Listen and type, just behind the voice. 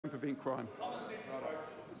prevent crime.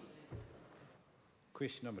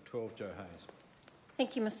 Question number 12, Joe Hayes.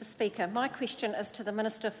 Thank you, Mr Speaker. My question is to the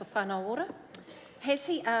Minister for Whānau Ora. Has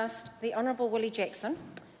he asked the Honourable Willie Jackson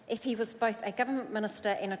if he was both a government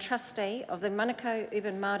minister and a trustee of the Manukau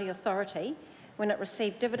Urban Māori Authority when it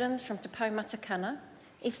received dividends from Te Poumatakana?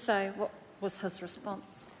 If so, what was his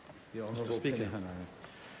response? Mr Speaker,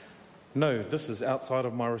 no, this is outside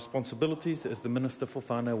of my responsibilities as the Minister for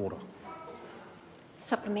Whānau Ora.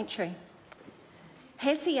 Supplementary.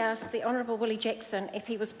 Has he asked the Honourable Willie Jackson if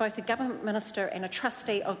he was both a government minister and a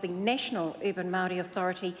trustee of the National Urban Māori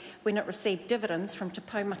Authority when it received dividends from Te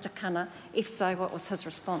Poumatakana? If so, what was his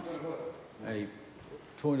response? A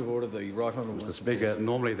point of order, the Right Honourable Mr Speaker,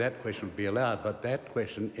 normally that question would be allowed, but that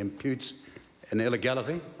question imputes an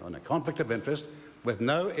illegality and a conflict of interest with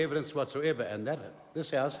no evidence whatsoever, and that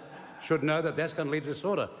this House should know that that's going to lead to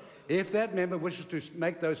disorder. If that member wishes to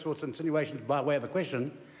make those sorts of insinuations by way of a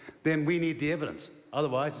question, then we need the evidence.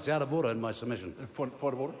 Otherwise, it's out of order in my submission. Point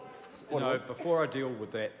of order. Before I deal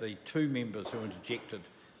with that, the two members who interjected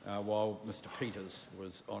while Mr Peters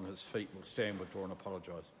was on his feet will stand, withdraw and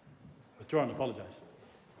apologise. Withdraw and apologise.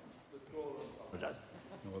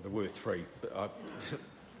 Well, there were three. But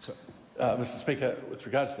Mr Speaker, with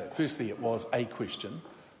regards to that, firstly, it was a question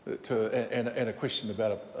and a question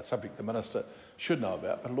about a subject the Minister should know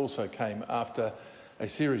about, but it also came after a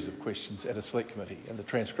series of questions at a select committee, and the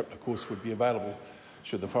transcript, of course, would be available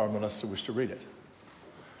should the Foreign Minister wish to read it.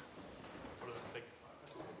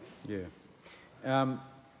 Yeah.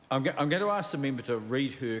 I'm going to ask the member to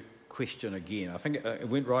read her question again. I think it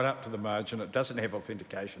went right up to the margin. It doesn't have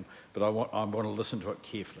authentication, but I want to listen to it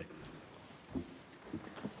carefully.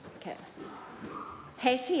 Okay.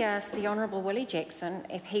 Has he asked the Honourable Willie Jackson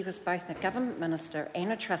if he was both a government minister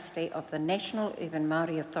and a trustee of the National Urban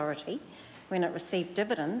Māori Authority when it received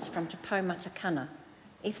dividends from Te Poumatakana?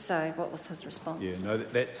 If so, what was his response? Yeah, no,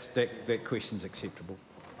 that question's acceptable.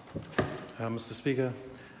 Mr Speaker,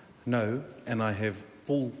 no, and I have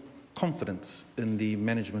full confidence in the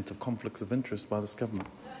management of conflicts of interest by this government.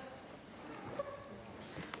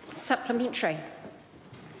 Supplementary.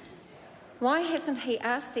 Why hasn't he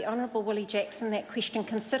asked the Honourable Willie Jackson that question,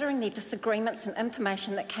 considering the disagreements and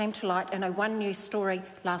information that came to light in a One News story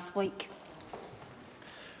last week?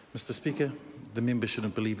 Mr Speaker, the member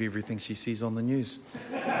shouldn't believe everything she sees on the news.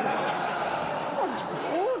 Order.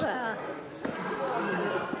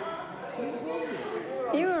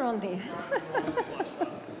 You were on there.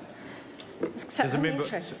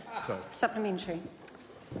 Supplementary. Supplementary.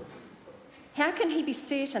 How can he be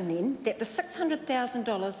certain then that the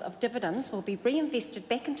 $600,000 of dividends will be reinvested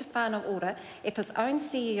back into Whānau Ora if his own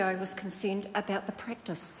CEO was concerned about the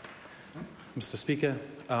practice? Mr Speaker,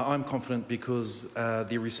 I'm confident because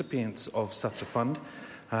the recipients of such a fund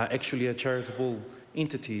actually are charitable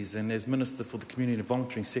entities, and as Minister for the Community and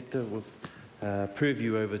Volunteering Sector with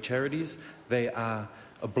purview over charities, they are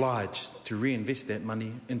obliged to reinvest that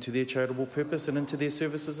money into their charitable purpose and into their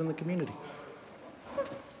services in the community.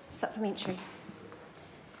 Supplementary.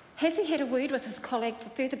 Has he had a word with his colleague for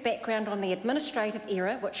further background on the administrative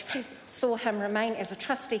error which saw him remain as a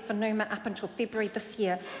trustee for Numa up until February this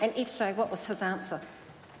year, and if so, what was his answer?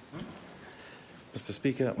 Mr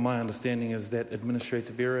Speaker, my understanding is that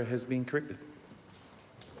administrative error has been corrected.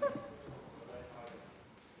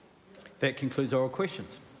 That concludes oral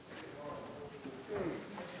questions.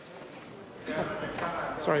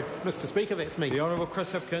 Sorry, Mr Speaker, that's me. The Honourable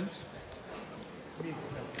Chris Hipkins.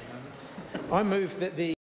 I move that the